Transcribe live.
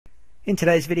In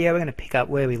today's video we're going to pick up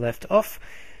where we left off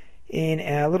in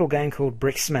our little game called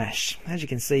Brick Smash. As you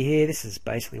can see here, this is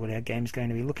basically what our game is going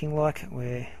to be looking like,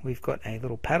 where we've got a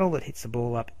little paddle that hits the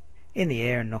ball up in the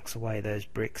air and knocks away those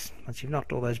bricks. Once you've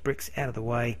knocked all those bricks out of the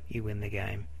way, you win the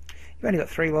game. You've only got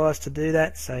 3 lives to do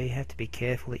that, so you have to be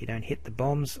careful that you don't hit the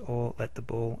bombs or let the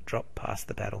ball drop past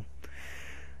the paddle.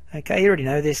 Okay, you already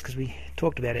know this because we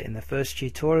talked about it in the first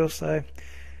tutorial, so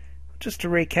just to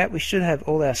recap, we should have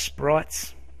all our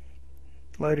sprites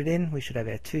loaded in. We should have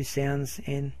our 2 sounds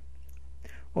in.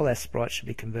 All our sprites should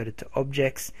be converted to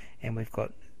objects, and we've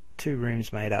got 2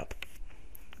 rooms made up.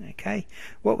 Okay,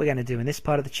 what we're going to do in this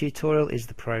part of the tutorial is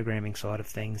the programming side of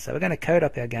things. So we're going to code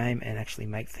up our game and actually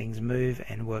make things move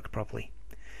and work properly.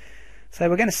 So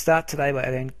we're going to start today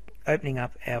by opening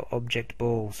up our object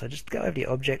ball. So just go over to your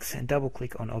objects and double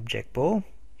click on object ball.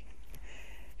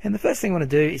 And the first thing we want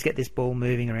to do is get this ball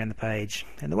moving around the page.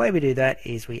 And the way we do that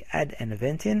is we add an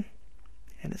event in,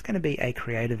 and it's going to be a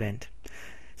create event.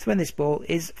 So when this ball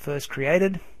is first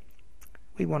created,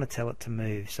 we want to tell it to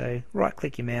move. So right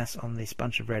click your mouse on this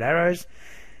bunch of red arrows,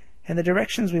 and the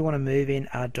directions we want to move in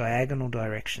are diagonal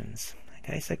directions.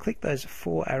 Okay, so click those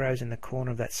 4 arrows in the corner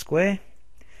of that square,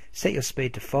 set your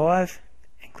speed to 5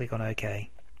 and click on OK.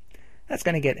 That's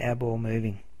going to get our ball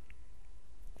moving.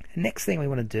 The next thing we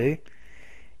want to do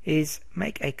is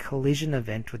make a collision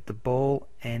event with the ball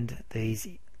and these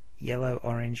yellow,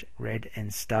 orange, red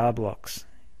and star blocks.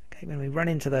 Okay, when we run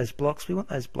into those blocks, we want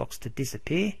those blocks to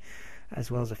disappear, as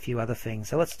well as a few other things.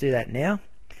 So let's do that now.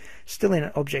 Still in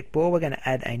an object ball, we're going to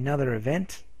add another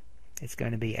event. It's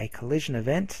going to be a collision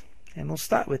event, and we'll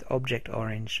start with object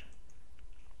orange.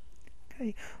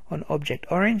 Okay, on object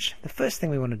orange, the first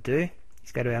thing we want to do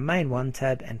is go to our main 1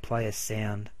 tab and play a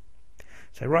sound.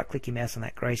 So right click your mouse on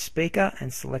that grey speaker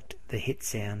and select the hit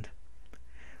sound.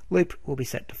 Loop will be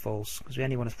set to false because we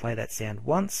only want to play that sound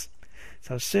once.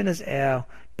 So as soon as our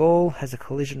ball has a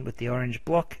collision with the orange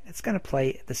block, it's going to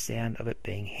play the sound of it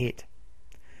being hit.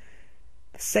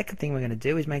 The second thing we're going to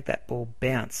do is make that ball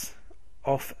bounce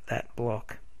off that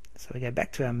block. So we go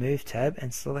back to our move tab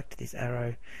and select this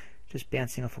arrow just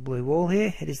bouncing off a blue wall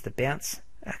here. It is the bounce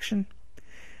action.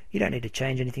 You don't need to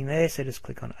change anything there, so just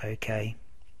click on OK.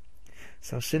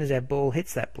 So as soon as our ball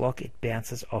hits that block, it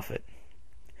bounces off it.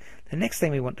 The next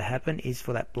thing we want to happen is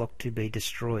for that block to be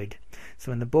destroyed.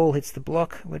 So when the ball hits the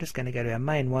block, we're just going to go to our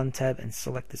main 1 tab and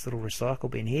select this little recycle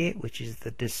bin here, which is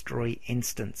the destroy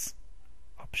instance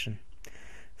option.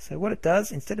 So what it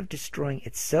does, instead of destroying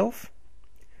itself,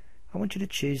 I want you to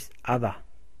choose other.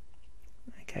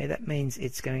 Okay, that means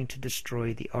it's going to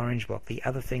destroy the orange block, the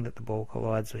other thing that the ball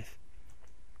collides with.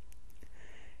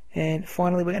 And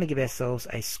finally, we're going to give ourselves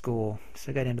a score.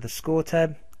 So go down to the score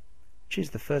tab,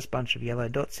 choose the first bunch of yellow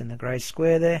dots in the grey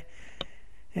square there,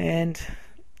 and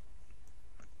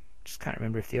just can't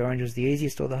remember if the orange was the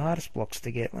easiest or the hardest blocks to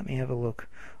get. Let me have a look.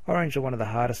 Orange are one of the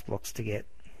hardest blocks to get.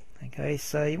 Okay,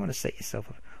 so you want to set yourself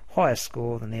a higher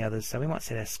score than the others, so we might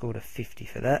set our score to 50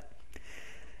 for that.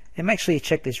 And make sure you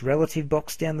check this relative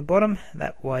box down the bottom,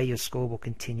 that way your score will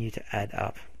continue to add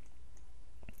up.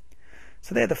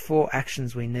 So they're the 4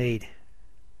 actions we need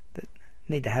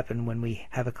to happen when we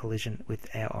have a collision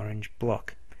with our orange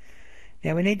block.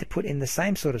 Now we need to put in the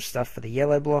same sort of stuff for the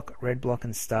yellow block, red block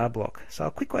and star block. So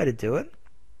a quick way to do it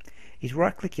is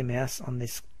right click your mouse on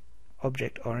this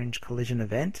object orange collision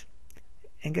event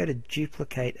and go to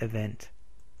duplicate event.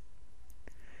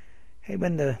 Okay,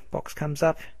 when the box comes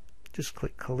up, just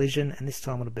click collision, and this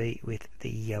time it'll be with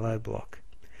the yellow block.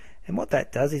 And what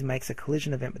that does is makes a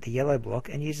collision event with the yellow block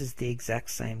and uses the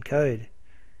exact same code.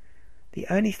 The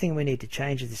only thing we need to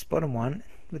change is this bottom one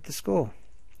with the score.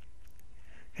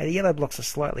 Okay, the yellow blocks are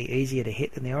slightly easier to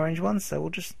hit than the orange ones, so we'll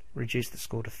just reduce the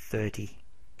score to 30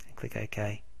 and click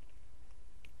OK.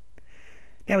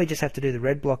 Now we just have to do the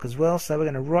red block as well, so we're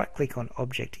going to right click on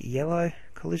object yellow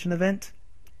collision event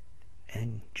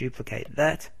and duplicate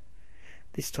that.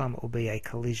 This time it will be a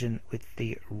collision with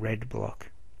the red block.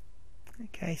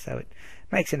 Okay, so it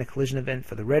makes in a collision event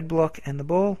for the red block and the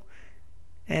ball,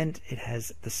 and it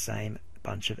has the same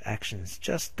bunch of actions.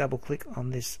 Just double click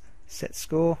on this set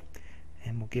score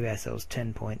and we'll give ourselves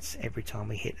 10 points every time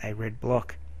we hit a red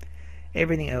block.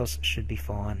 Everything else should be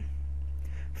fine.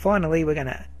 Finally, we're going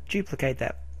to duplicate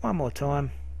that one more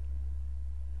time,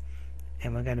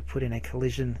 and we're going to put in a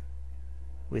collision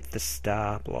with the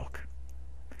star block.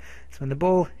 So when the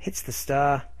ball hits the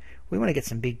star, we want to get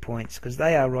some big points because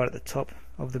they are right at the top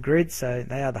of the grid, so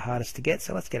they are the hardest to get.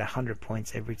 So let's get 100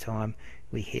 points every time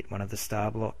we hit one of the star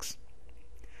blocks.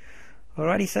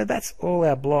 Alrighty, so that's all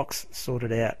our blocks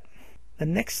sorted out. The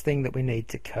next thing that we need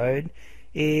to code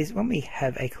is when we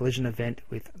have a collision event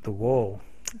with the wall.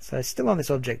 So still on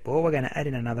this object ball, we're going to add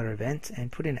in another event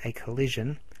and put in a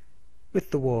collision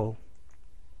with the wall.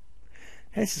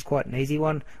 Now, this is quite an easy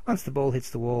one. Once the ball hits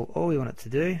the wall, all we want it to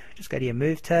do, just go to your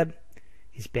Move tab,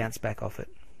 is bounce back off it.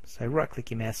 So right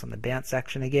click your mouse on the bounce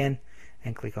action again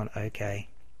and click on OK.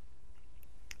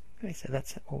 Okay, so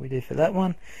that's what we do for that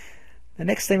one. The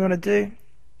next thing we want to do,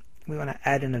 we want to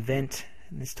add an event,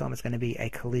 and this time it's going to be a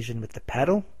collision with the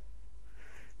paddle.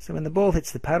 So when the ball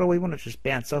hits the paddle, we want to just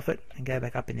bounce off it and go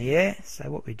back up in the air. So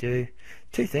what we do,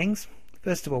 two things.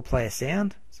 First of all, play a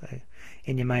sound. So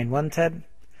in your main 1 tab,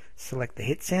 select the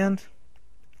hit sound.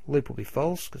 Loop will be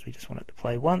false because we just want it to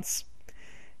play once.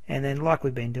 And then, like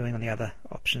we've been doing on the other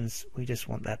options, we just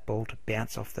want that ball to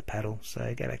bounce off the paddle.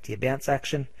 So go back to your bounce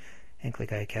action and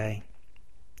click OK.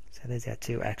 So there's our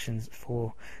two actions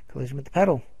for collision with the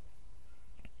paddle.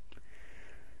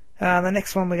 The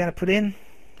next one we're going to put in,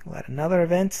 we'll add another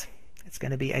event. It's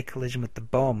going to be a collision with the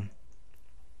bomb.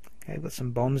 Okay, we've got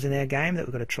some bombs in our game that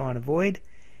we've got to try and avoid,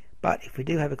 but if we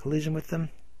do have a collision with them,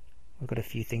 we've got a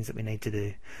few things that we need to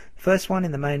do. The first one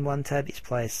in the main 1 tab is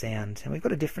play a sound, and we've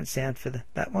got a different sound for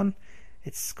that one.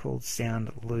 It's called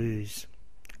sound lose.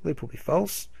 Loop will be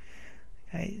false.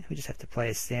 Okay, we just have to play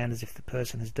a sound as if the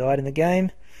person has died in the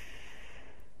game.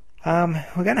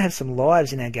 We're going to have some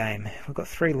lives in our game. We've got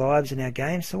 3 lives in our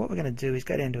game, so what we're going to do is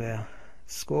go down to our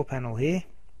score panel here,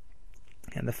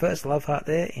 and the first love heart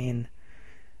there in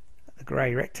the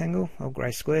grey rectangle, or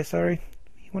grey square, sorry,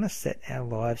 you want to set our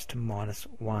lives to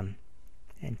 -1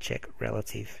 and check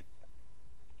relative.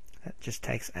 That just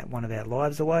takes one of our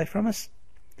lives away from us.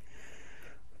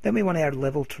 Then we want our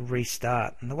level to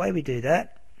restart, and the way we do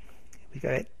that, we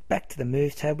go back to the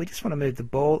Move tab. We just want to move the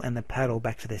ball and the paddle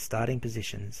back to their starting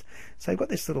positions. So I've got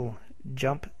this little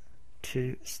jump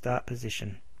to start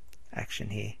position action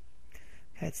here.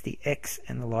 Okay, it's the X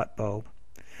and the light bulb.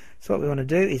 So what we want to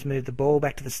do is move the ball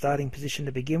back to the starting position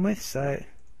to begin with. So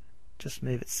just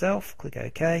move itself, click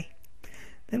OK.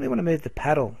 Then we want to move the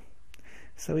paddle.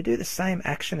 So we do the same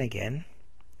action again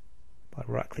by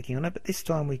right clicking on it, but this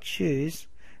time we choose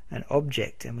an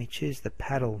object and we choose the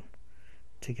paddle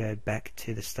to go back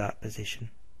to the start position.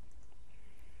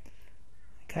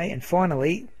 Okay, and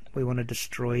finally we want to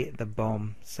destroy the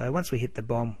bomb. So once we hit the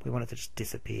bomb, we want it to just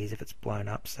disappear as if it's blown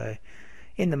up. So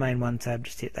in the main 1 tab,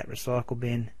 just hit that recycle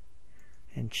bin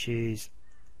and choose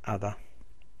other.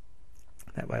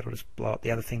 That way it'll just blow up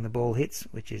the other thing the ball hits,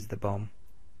 which is the bomb.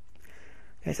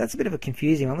 Okay, so that's a bit of a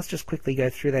confusing one. Let's just quickly go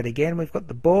through that again. We've got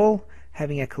the ball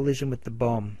having a collision with the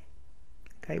bomb.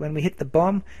 Okay, when we hit the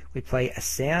bomb, we play a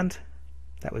sound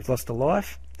that we've lost a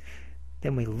life.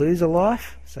 Then we lose a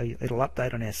life, so it'll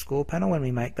update on our score panel when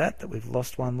we make that we've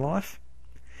lost 1 life.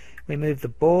 We move the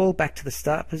ball back to the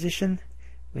start position,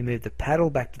 we move the paddle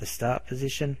back to the start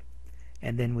position,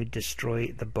 and then we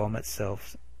destroy the bomb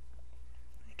itself.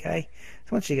 Okay,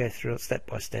 so once you go through it step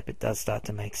by step, it does start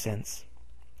to make sense.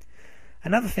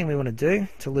 Another thing we want to do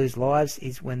to lose lives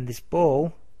is when this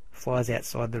ball flies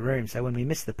outside the room. So when we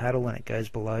miss the paddle and it goes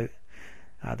below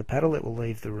the paddle, it will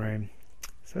leave the room.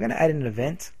 So we're going to add in an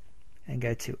event and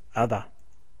go to Other.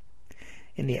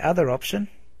 In the Other option,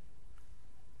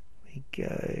 we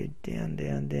go down,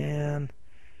 down, down.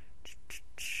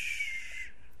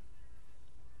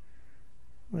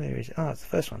 Where is it? Oh, it's the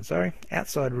first one, sorry.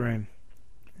 Outside room.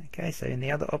 Okay, so in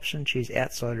the Other option, choose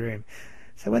outside room.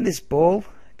 So when this ball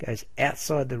goes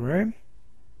outside the room,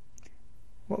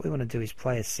 what we want to do is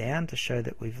play a sound to show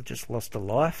that we've just lost a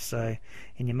life. So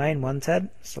in your main 1 tab,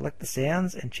 select the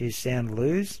sounds and choose sound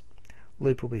lose.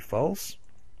 Loop will be false.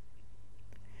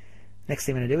 Next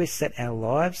thing we're going to do is set our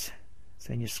lives.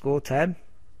 So in your score tab,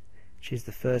 choose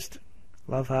the first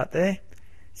love heart there.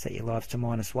 Set your lives to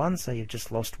 -1, so you've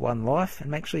just lost 1 life,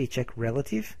 and make sure you check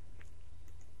relative.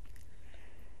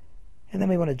 And then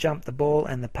we want to jump the ball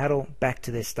and the paddle back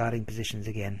to their starting positions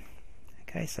again.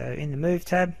 Okay, so in the Move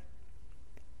tab,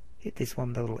 hit this one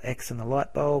with the little X and the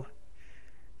light bulb.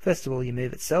 First of all, you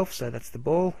move itself, so that's the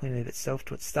ball. We move itself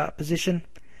to its start position,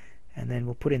 and then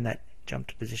we'll put in that jump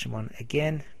to position 1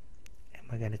 again, and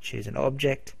we're going to choose an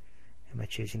object, and we're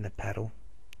choosing the paddle.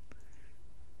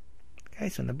 Okay,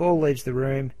 so when the ball leaves the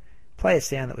room, play a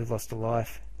sound that we've lost a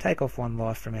life, take off 1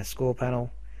 life from our score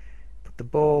panel, put the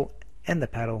ball and the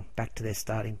paddle back to their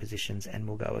starting positions, and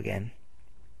we'll go again.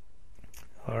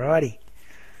 Alrighty,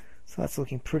 so that's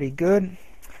looking pretty good.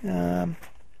 The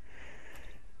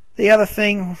other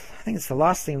thing, I think it's the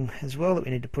last thing as well that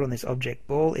we need to put on this object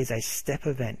ball, is a step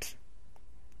event.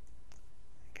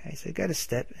 Okay, so go to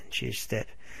step and choose step.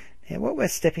 Now what we're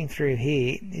stepping through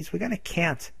here is we're going to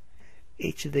count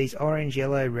each of these orange,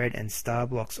 yellow, red and star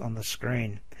blocks on the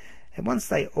screen. And once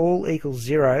they all equal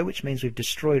 0, which means we've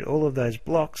destroyed all of those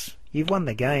blocks, you've won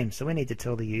the game. So we need to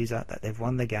tell the user that they've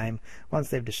won the game once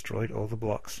they've destroyed all the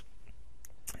blocks.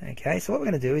 Okay, so what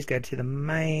we're going to do is go to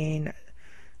the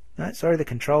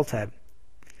control tab.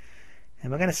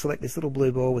 And we're going to select this little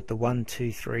blue ball with the 1,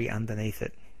 2, 3 underneath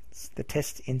it. It's the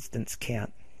test instance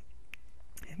count.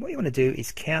 And what you want to do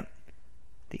is count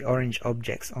the orange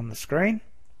objects on the screen.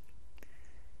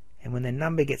 And when their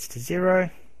number gets to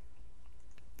 0,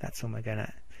 that's when we're going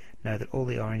to know that all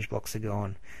the orange blocks are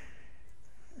gone.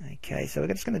 Okay, so we're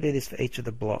just going to do this for each of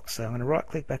the blocks. So I'm going to right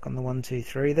click back on the 1, 2,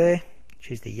 3 there.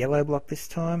 Choose the yellow block this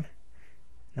time.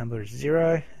 Number is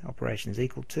 0. Operation is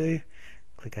equal to.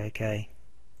 Click OK.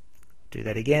 Do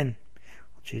that again.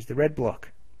 I'll choose the red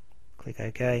block. Click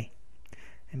OK.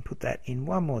 And put that in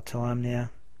one more time now.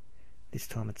 This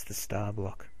time it's the star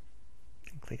block.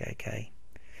 And click OK.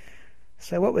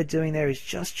 So what we're doing there is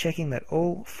just checking that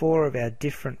all 4 of our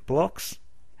different blocks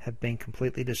have been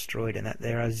completely destroyed and that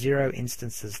there are 0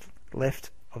 instances left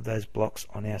of those blocks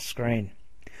on our screen.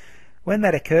 When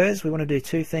that occurs, we want to do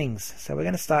 2 things. So we're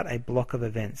going to start a block of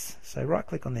events. So right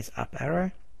click on this up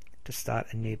arrow to start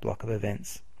a new block of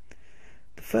events.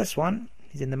 The first one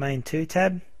is in the main 2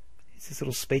 tab. It's this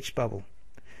little speech bubble.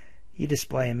 You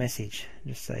display a message.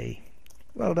 Just say,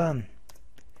 well done,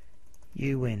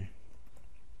 you win,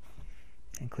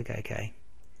 and click OK.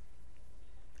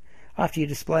 After you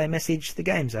display a message, the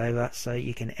game's over, so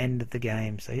you can end the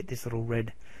game. So hit this little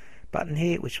red button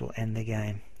here, which will end the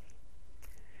game.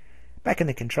 Back in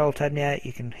the control tab now,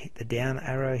 you can hit the down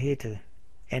arrow here to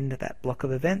end that block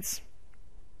of events.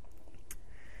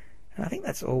 And I think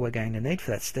that's all we're going to need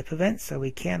for that step event. So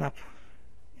we count up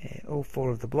all 4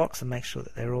 of the blocks and make sure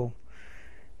that they're all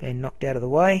being knocked out of the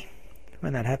way.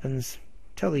 When that happens,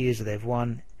 tell the user they've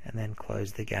won and then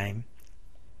close the game.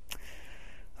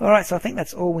 Alright, so I think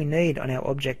that's all we need on our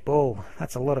object ball.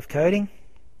 That's a lot of coding.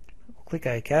 We'll click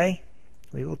OK.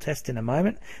 We will test in a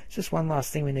moment. It's just one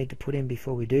last thing we need to put in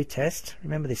before we do test.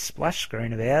 Remember, this splash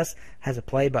screen of ours has a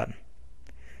play button.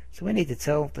 So we need to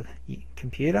tell the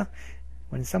computer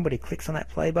when somebody clicks on that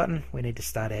play button, we need to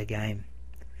start our game.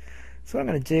 So what I'm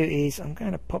going to do is I'm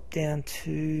going to pop down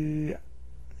to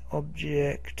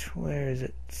object, where is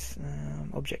it?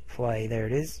 Object play, there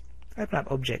it is. Open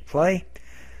up object play.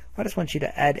 I just want you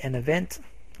to add an event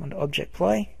onto object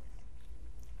play.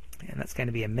 And that's going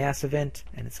to be a mouse event,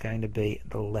 and it's going to be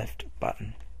the left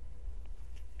button.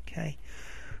 Okay.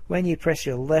 When you press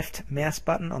your left mouse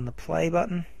button on the play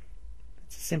button,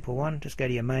 it's a simple one. Just go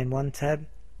to your main 1 tab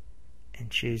and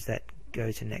choose that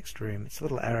go to next room. It's a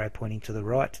little arrow pointing to the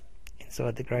right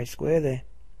inside the grey square there.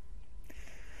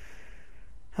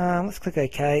 Let's click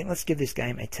OK. Let's give this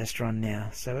game a test run now.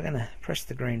 So we're going to press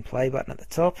the green play button at the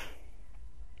top.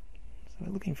 So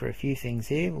we're looking for a few things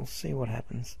here. We'll see what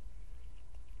happens.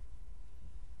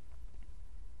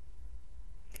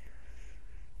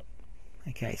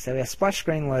 Okay, so our splash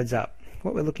screen loads up.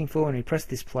 What we're looking for when we press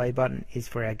this play button is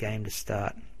for our game to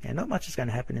start. Now, not much is going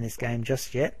to happen in this game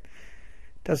just yet.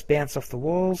 It does bounce off the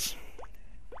walls,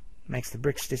 makes the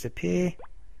bricks disappear.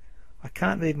 I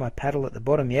can't move my paddle at the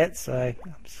bottom yet, so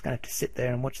I'm just going to have to sit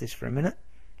there and watch this for a minute.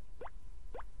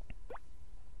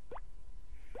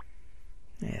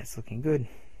 Yeah, it's looking good.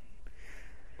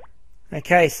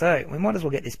 Okay, so we might as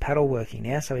well get this paddle working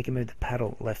now so we can move the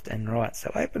paddle left and right. So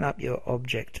open up your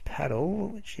object paddle,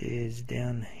 which is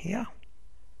down here.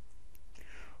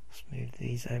 Let's move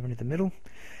these over into the middle.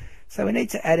 So we need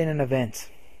to add in an event.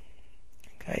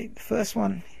 Okay, the first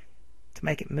one, to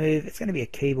make it move, it's going to be a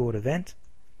keyboard event.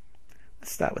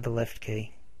 Let's start with the left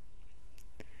key.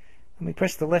 When we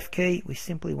press the left key, we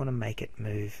simply want to make it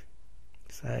move.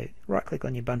 So right click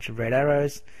on your bunch of red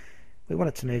arrows. We want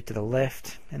it to move to the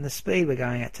left, and the speed we're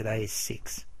going at today is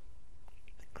 6.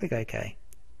 Click OK.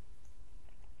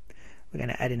 We're going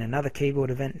to add in another keyboard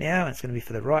event now, and it's going to be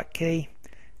for the right key.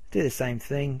 Do the same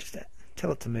thing, just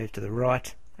tell it to move to the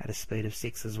right at a speed of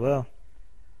 6 as well.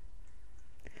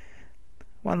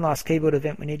 One last keyboard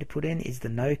event we need to put in is the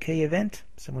no key event.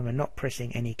 So when we're not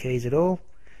pressing any keys at all,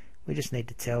 we just need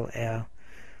to tell our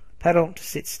paddle to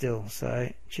sit still.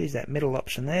 So choose that middle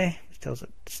option there, which tells it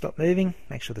to stop moving.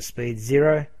 Make sure the speed's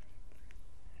 0.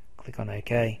 Click on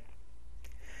OK.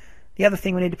 The other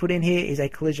thing we need to put in here is a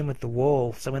collision with the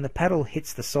wall. So when the paddle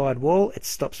hits the side wall, it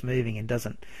stops moving and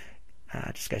doesn't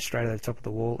just go straight over the top of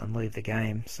the wall and leave the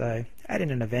game. So add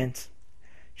in an event,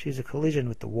 choose a collision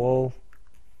with the wall,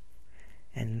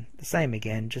 and the same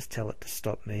again, just tell it to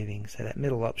stop moving. So that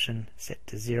middle option set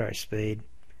to 0 speed.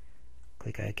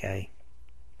 Click OK.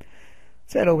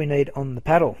 So that's all we need on the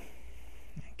paddle.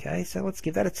 Okay, so let's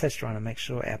give that a test run and make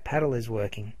sure our paddle is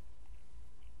working.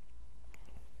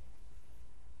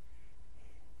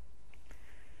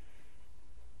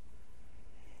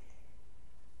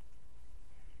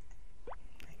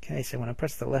 Okay, so when I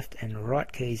press the left and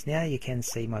right keys now, you can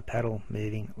see my paddle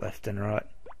moving left and right.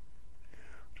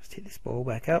 Just hit this ball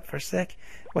back up for a sec.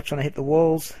 Watch when I hit the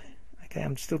walls. Okay,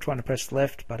 I'm still trying to press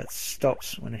left, but it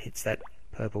stops when it hits that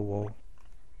purple wall.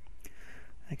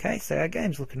 Okay, so our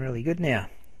game's looking really good now.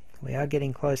 We are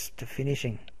getting close to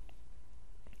finishing.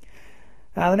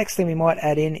 The next thing we might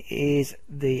add in is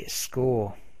the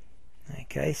score.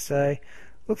 Okay, so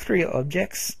look through your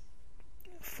objects,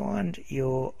 find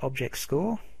your object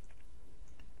score.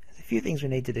 There's a few things we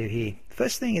need to do here.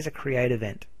 First thing is a create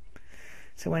event.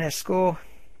 So when our score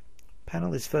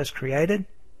panel is first created,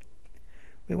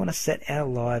 we want to set our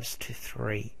lives to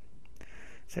 3.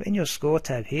 So in your score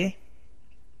tab here,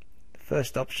 the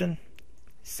first option,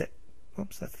 set,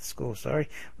 oops, that's the score, sorry.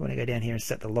 We want to go down here and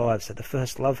set the lives, so the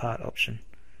first love heart option.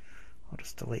 I'll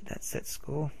just delete that set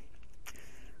score.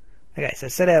 Okay, so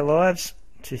set our lives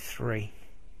to 3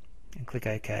 and click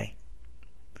OK.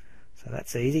 So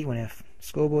that's easy. When our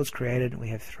scoreboard's created, we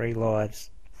have 3 lives.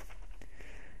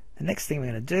 The next thing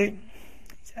we're going to do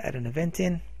is add an event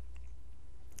in,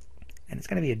 and it's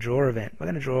going to be a draw event. We're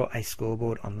going to draw a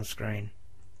scoreboard on the screen.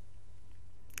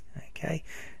 Okay,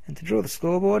 and to draw the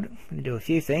scoreboard, we're going to do a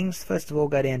few things. First of all,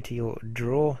 go down to your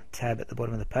Draw tab at the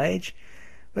bottom of the page.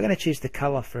 We're going to choose the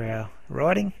colour for our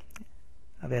writing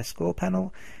of our score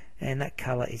panel, and that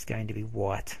colour is going to be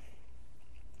white.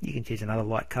 You can choose another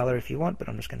light colour if you want, but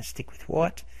I'm just going to stick with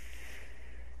white.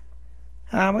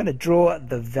 I'm going to draw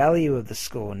the value of the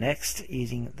score next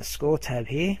using the Score tab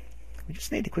here. We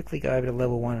just need to quickly go over to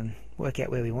level 1 and work out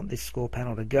where we want this score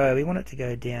panel to go. We want it to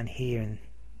go down here in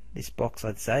this box,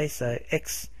 I'd say. So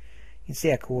X, you can see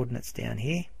our coordinates down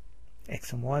here,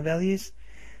 X and Y values.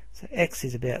 So X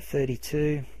is about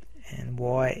 32 and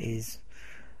Y is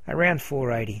around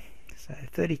 480. So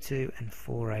 32 and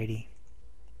 480.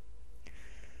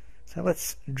 So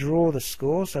let's draw the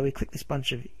score. So we click this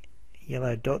bunch of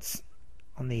yellow dots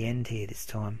on the end here this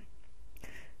time.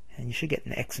 And you should get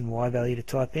an X and Y value to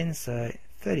type in. So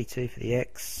 32 for the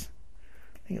X.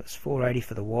 I think it was 480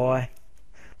 for the Y.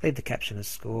 Leave the caption as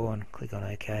score and click on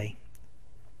OK.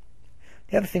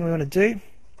 The other thing we want to do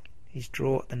is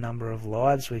draw the number of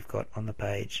lives we've got on the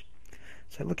page.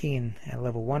 So looking in our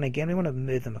level 1 again, we want to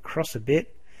move them across a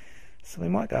bit. So we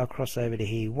might go across over to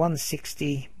here.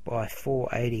 160 by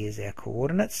 480 is our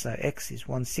coordinates. So X is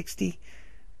 160,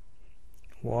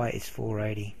 Y is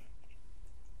 480.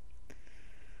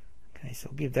 Okay, so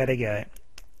we'll give that a go.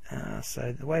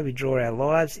 So the way we draw our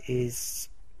lives is,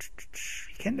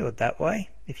 you can do it that way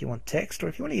if you want text, or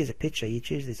if you want to use a picture, you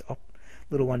choose this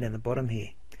little one down the bottom here.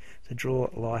 So draw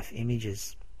life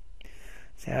images.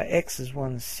 So our X is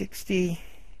 160,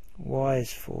 Y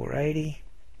is 480,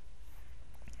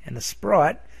 and the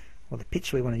sprite, or the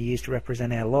picture we want to use to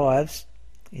represent our lives,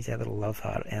 is our little love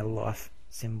heart, our life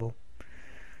symbol.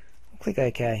 Click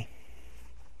OK.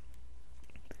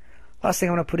 Last thing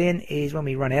I want to put in is when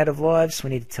we run out of lives, we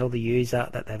need to tell the user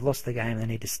that they've lost the game and they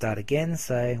need to start again.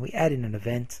 So we add in an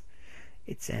event.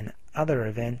 It's an other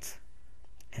event,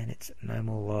 and it's no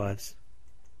more lives.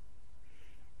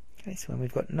 Okay, so when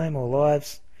we've got no more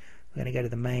lives, we're going to go to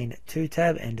the main 2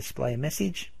 tab and display a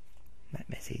message. That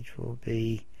message will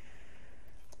be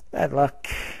bad luck.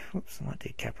 Whoops, I might do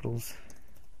capitals.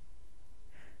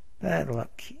 Bad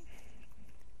luck.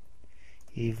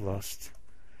 You've lost.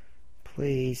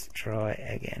 Please try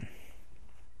again.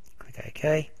 Click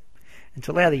OK. And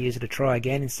to allow the user to try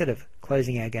again, instead of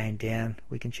closing our game down,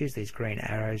 we can choose these green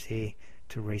arrows here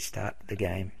to restart the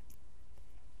game.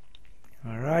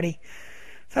 Alrighty.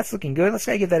 So that's looking good. Let's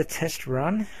go give that a test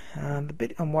run. The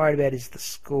bit I'm worried about is the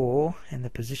score and the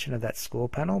position of that score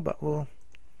panel, but we'll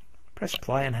press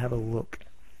play and have a look.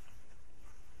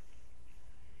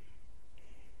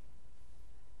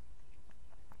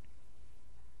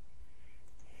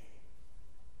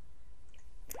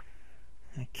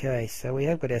 Okay, so we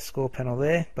have got our score panel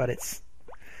there, but it's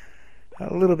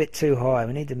a little bit too high.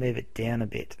 We need to move it down a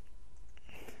bit.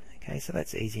 Okay, so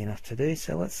that's easy enough to do.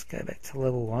 So let's go back to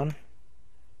level 1.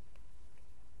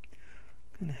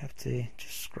 I'm going to have to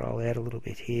just scroll out a little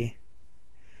bit here.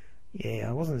 Yeah,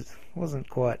 I wasn't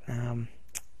quite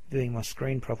viewing my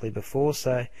screen properly before,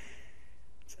 so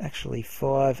it's actually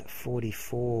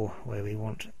 544 where we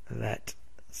want that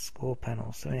score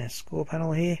panel. So in our score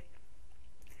panel here,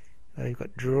 we've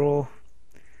got draw.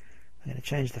 I'm going to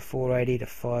change the 480 to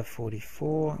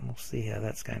 544, and we'll see how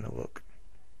that's going to look.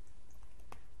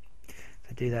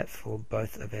 So do that for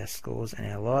both of our scores and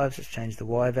our lives. Let's change the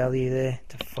Y value there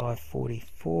to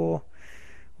 544.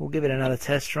 We'll give it another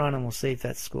test run and we'll see if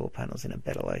that score panel's in a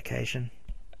better location.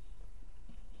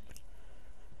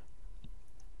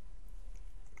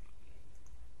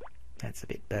 That's a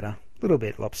bit better. A little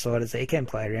bit lopsided, so you can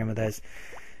play around with those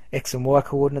X and Y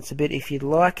coordinates a bit if you'd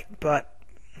like, but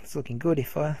it's looking good.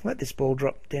 If I let this ball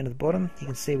drop down to the bottom, you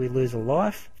can see we lose a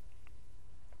life.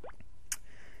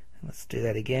 Let's do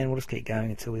that again. We'll just keep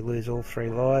going until we lose all 3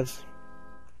 lives.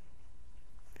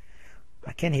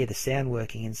 I can hear the sound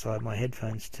working inside my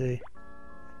headphones too.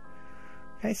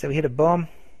 Okay, so we hit a bomb,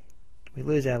 we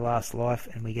lose our last life,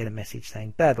 and we get a message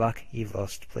saying, bad luck, you've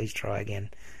lost, please try again.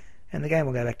 And the game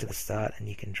will go back to the start and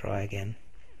you can try again.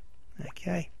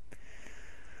 Okay,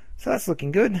 so that's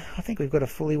looking good. I think we've got a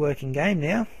fully working game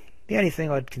now. The only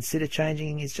thing I'd consider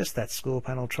changing is just that score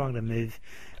panel, trying to move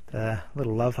the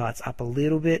little love hearts up a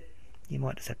little bit. You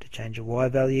might just have to change a Y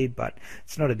value, but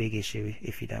it's not a big issue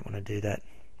if you don't want to do that.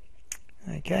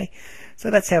 Okay,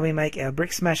 so that's how we make our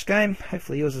Brick Smash game.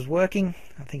 Hopefully yours is working.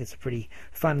 I think it's a pretty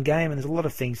fun game, and there's a lot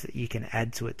of things that you can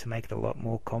add to it to make it a lot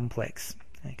more complex.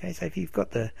 Okay, so if you've got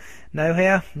the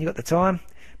know-how and you've got the time,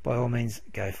 by all means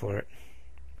go for it.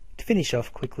 To finish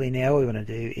off quickly now, all we want to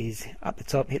do is up the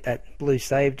top hit that blue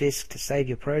save disc to save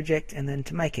your project, and then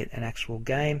to make it an actual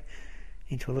game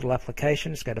into a little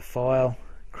application, just go to File,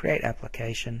 Create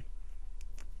Application,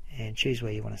 and choose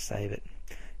where you want to save it.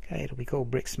 Okay, it'll be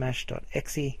called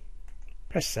bricksmash.exe.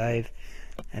 Press save,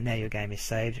 and now your game is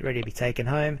saved, ready to be taken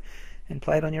home and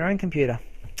played on your own computer.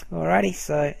 Alrighty,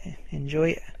 so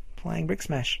enjoy playing Brick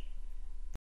Smash.